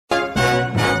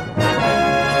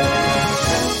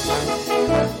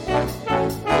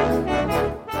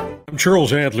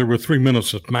Charles Adler with 3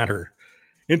 minutes that matter.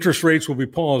 Interest rates will be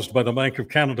paused by the Bank of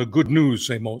Canada. Good news,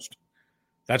 say most.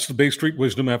 That's the Bay Street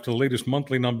wisdom after the latest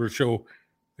monthly numbers show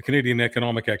the Canadian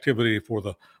economic activity for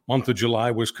the month of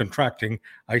July was contracting.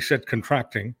 I said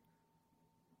contracting.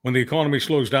 When the economy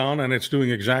slows down, and it's doing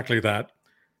exactly that,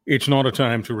 it's not a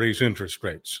time to raise interest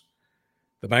rates.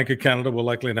 The Bank of Canada will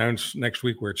likely announce next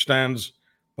week where it stands,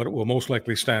 but it will most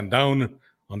likely stand down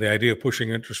on the idea of pushing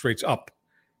interest rates up.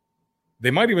 They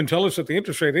might even tell us that the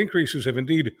interest rate increases have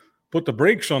indeed put the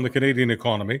brakes on the Canadian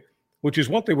economy, which is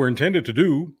what they were intended to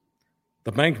do.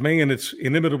 The bank may, in its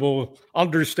inimitable,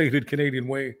 understated Canadian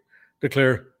way,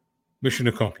 declare mission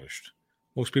accomplished.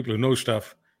 Most people who know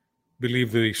stuff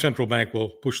believe the central bank will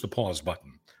push the pause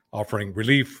button, offering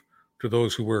relief to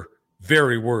those who were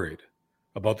very worried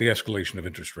about the escalation of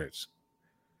interest rates.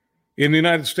 In the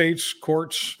United States,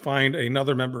 courts find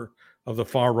another member of the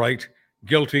far right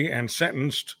guilty and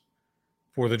sentenced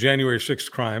for the January 6th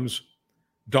crimes.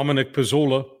 Dominic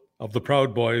Pizzola of the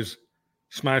Proud Boys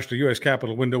smashed a U.S.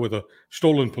 Capitol window with a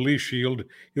stolen police shield.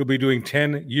 He'll be doing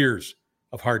 10 years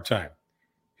of hard time.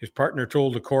 His partner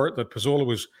told the court that Pizzola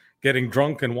was getting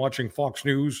drunk and watching Fox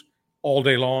News all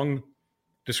day long,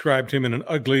 described him in an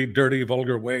ugly, dirty,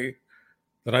 vulgar way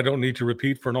that I don't need to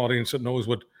repeat for an audience that knows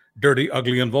what dirty,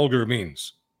 ugly, and vulgar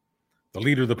means. The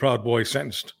leader of the Proud Boys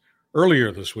sentenced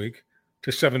earlier this week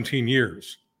to 17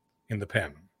 years in the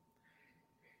pen.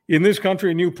 In this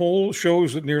country, a new poll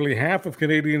shows that nearly half of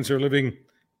Canadians are living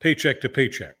paycheck to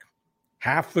paycheck.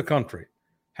 Half the country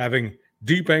having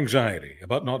deep anxiety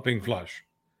about not being flush.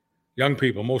 Young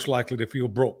people most likely to feel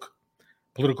broke.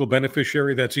 Political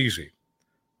beneficiary, that's easy.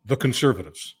 The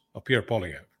Conservatives of Pierre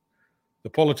Poilievre. The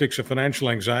politics of financial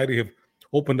anxiety have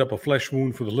opened up a flesh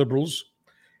wound for the Liberals.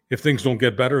 If things don't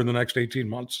get better in the next 18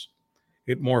 months,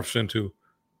 it morphs into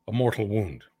a mortal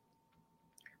wound.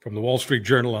 From the Wall Street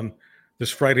Journal on this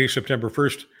Friday, September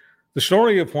 1st, the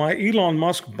story of why Elon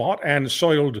Musk bought and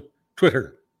soiled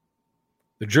Twitter.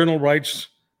 The Journal writes,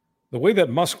 the way that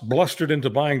Musk blustered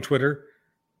into buying Twitter,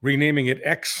 renaming it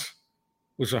X,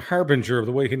 was a harbinger of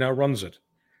the way he now runs it,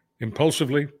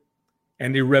 impulsively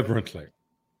and irreverently.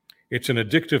 It's an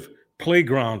addictive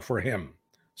playground for him,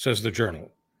 says the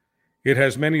Journal. It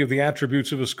has many of the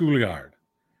attributes of a schoolyard,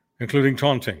 including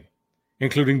taunting,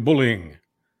 including bullying.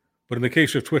 But in the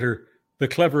case of Twitter, the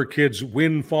clever kids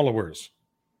win followers.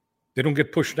 They don't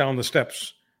get pushed down the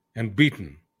steps and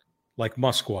beaten like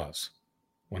Musk was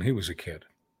when he was a kid.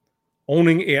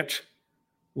 Owning it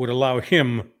would allow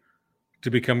him to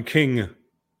become king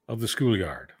of the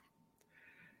schoolyard.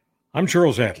 I'm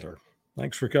Charles Adler.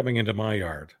 Thanks for coming into my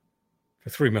yard for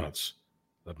 3 minutes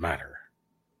that matter.